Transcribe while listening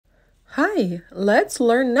Hi, let's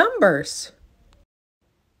learn numbers.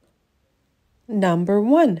 Number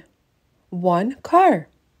 1, one car.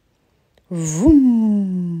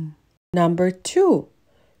 Vroom. Number 2,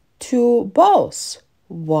 two balls.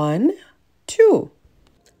 1, 2.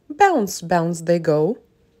 Bounce, bounce they go.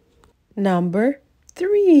 Number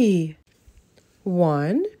 3,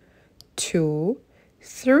 1, 2,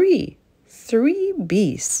 3. 3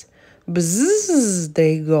 bees. Bzzz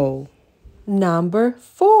they go. Number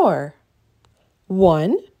 4,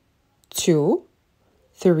 1, 2,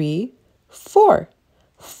 3, 4.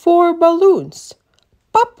 4 balloons.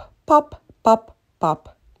 Pop, pop, pop,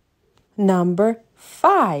 pop. Number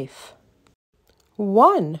 5.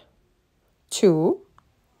 1, 2,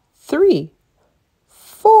 3,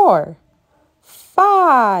 4.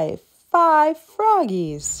 5. 5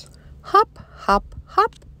 froggies. Hop, hop,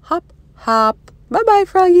 hop, hop, hop. Bye-bye,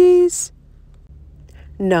 froggies.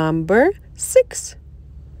 Number 6.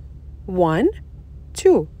 1,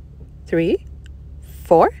 2, 3,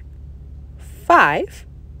 4, 5,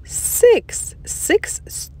 6. 6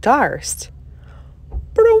 stars.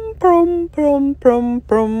 Brum, brum, brum, brum,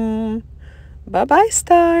 brum. Bye-bye,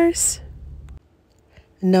 stars.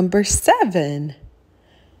 Number 7.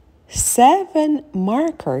 7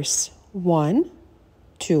 markers. 1,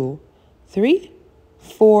 2, 3,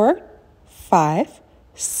 4, 5,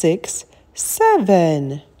 6,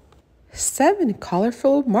 7. 7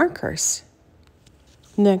 colorful markers.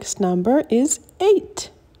 Next number is 8.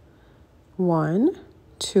 1,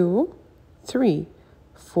 2, 3,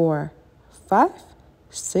 4, 5,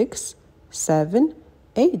 6, 7,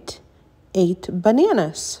 8. 8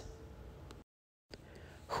 bananas.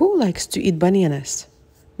 Who likes to eat bananas?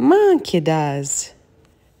 Monkey does.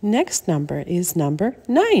 Next number is number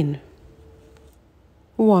 9.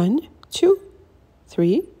 1, 2,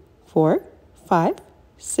 3, 4, 5,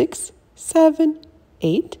 6, 7,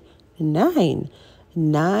 8, 9.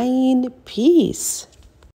 9 peas.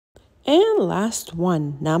 And last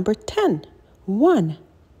one, number 10. 1,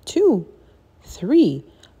 2, 3,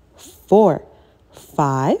 4,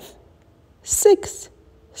 5, 6,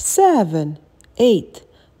 7, 8,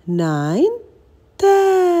 9,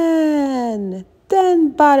 10.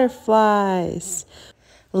 10 butterflies.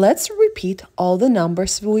 Let's repeat all the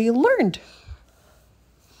numbers we learned.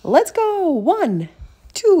 Let's go. 1,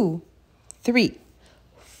 2, 3,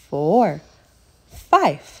 4,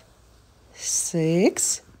 5,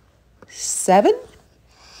 6, 7,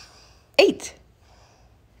 8,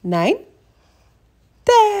 9,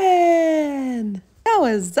 10. That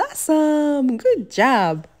was awesome. Good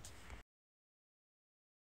job.